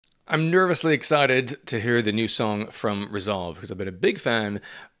I'm nervously excited to hear the new song from Resolve because I've been a big fan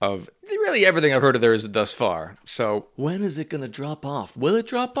of really everything I've heard of theirs thus far. So when is it going to drop off? Will it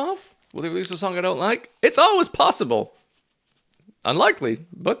drop off? Will they release a song I don't like? It's always possible. Unlikely,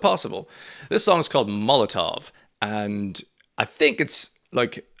 but possible. This song's called Molotov, and I think it's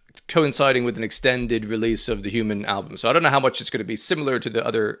like coinciding with an extended release of the Human album. So I don't know how much it's going to be similar to the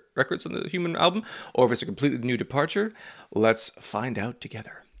other records on the Human album, or if it's a completely new departure. Let's find out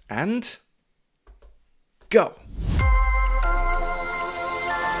together. And go.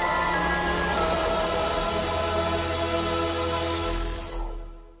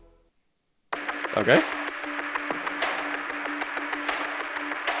 Okay.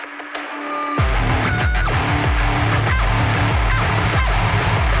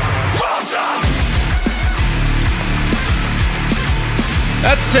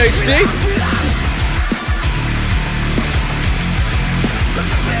 That's tasty.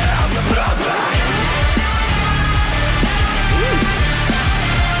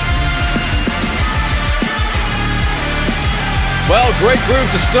 Well, great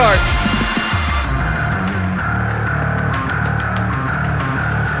groove to start.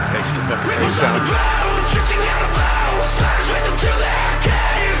 Tasty fucking bass sound.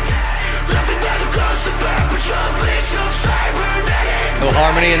 Little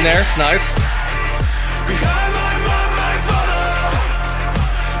harmony in there, it's nice.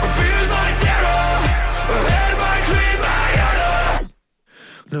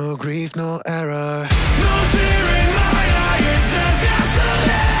 No grief, no error.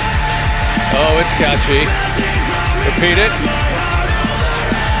 Oh, it's catchy. Repeat it.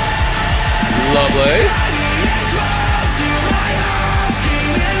 Lovely.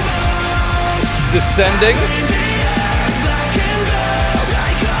 Descending.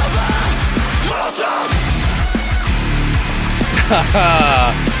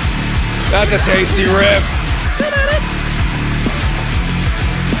 Haha. That's a tasty riff.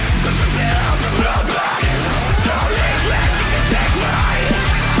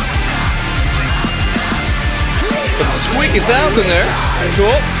 Some squeaky sounds in there. Pretty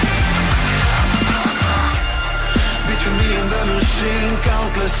cool.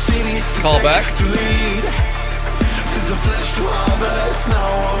 Call back.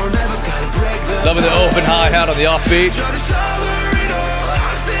 Loving the open hi-hat on the offbeat.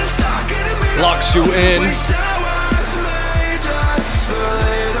 Locks you in.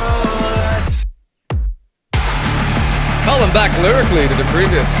 Calling back lyrically to the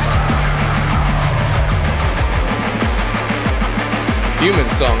previous Human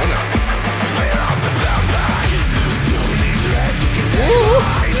song, isn't it? Woo!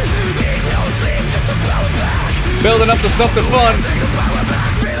 Building up to something fun.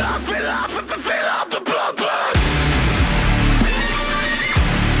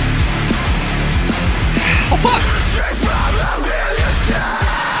 Oh fuck!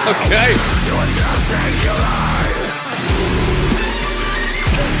 Okay.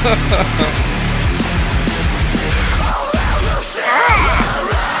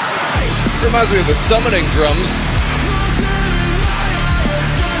 Reminds me of the summoning drums.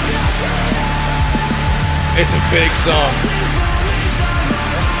 It's a big song.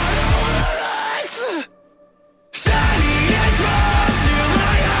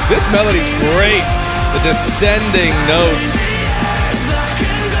 This melody's great. The descending notes.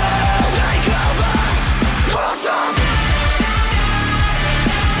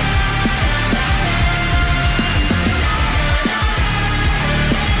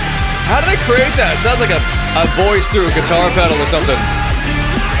 How do they create that? It sounds like a voice through a guitar pedal or something.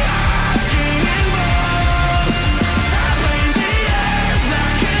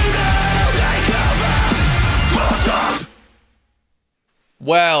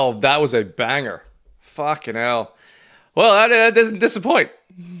 Well, that was a banger. Fucking hell. Well, that doesn't disappoint.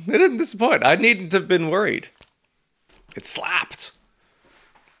 It didn't disappoint. I needn't have been worried. It slapped.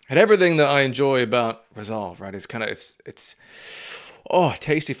 And everything that I enjoy about Resolve, right, is kind of, it's oh,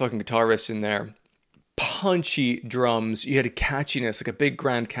 tasty fucking guitar riffs in there. Punchy drums. You had a catchiness, like a big,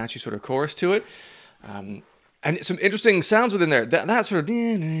 grand, catchy sort of chorus to it. And some interesting sounds within there. That sort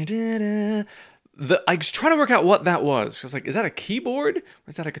of... I was trying to work out what that was. I was like, is that a keyboard or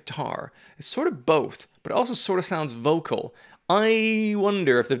is that a guitar? It's sort of both, but it also sort of sounds vocal. I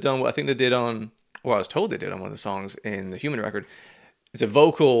wonder if they've done what I think they did on, well, I was told they did on one of the songs in the Human record. It's a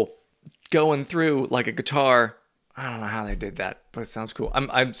vocal going through like a guitar. I don't know how they did that, but it sounds cool.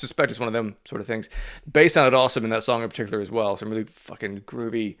 I suspect it's one of them sort of things. Bass sounded awesome in that song in particular as well. Some really fucking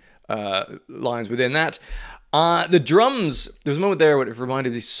groovy lines within that. The drums, there was a moment there where it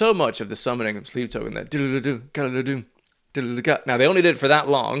reminded me so much of the summoning of Sleep Token, that do-do-do-do, do Now, they only did it for that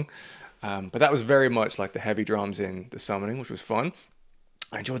long, but that was very much like the heavy drums in The Summoning, which was fun.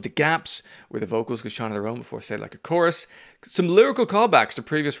 I enjoyed the gaps where the vocals could shine on their own before, say, like a chorus. Some lyrical callbacks to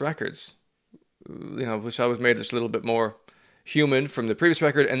previous records, which I was made just a little bit more human from the previous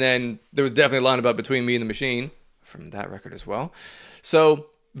record. And then there was definitely a line about Between Me and the Machine from that record as well. So,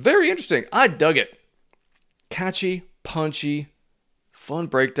 very interesting. I dug it. Catchy, punchy, fun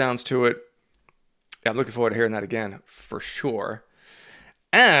breakdowns to it. Yeah, I'm looking forward to hearing that again, for sure.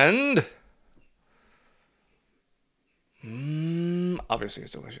 And obviously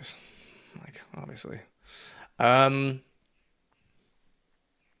it's delicious. Like, obviously. Yeah,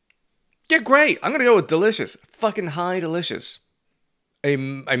 great. I'm going to go with delicious. Fucking high delicious. A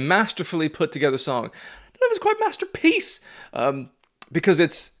masterfully put together song. I don't know if it's quite masterpiece. Because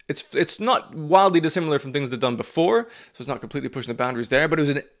it's not wildly dissimilar from things they've done before, so it's not completely pushing the boundaries there, but it was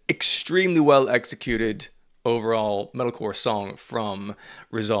an extremely well executed overall metalcore song from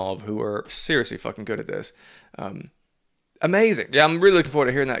Resolve, who are seriously fucking good at this. Amazing. Yeah, I'm really looking forward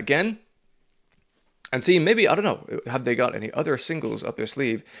to hearing that again. And see, maybe, I don't know, have they got any other singles up their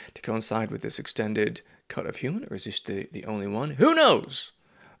sleeve to coincide with this extended cut of Human, or is this the only one? Who knows?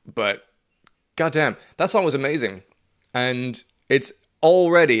 But, goddamn, that song was amazing. And it's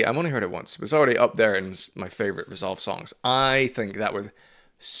already, I've only heard it once, but it's already up there in my favorite Resolve songs. I think that was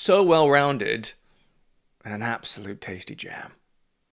so well-rounded and an absolute tasty jam.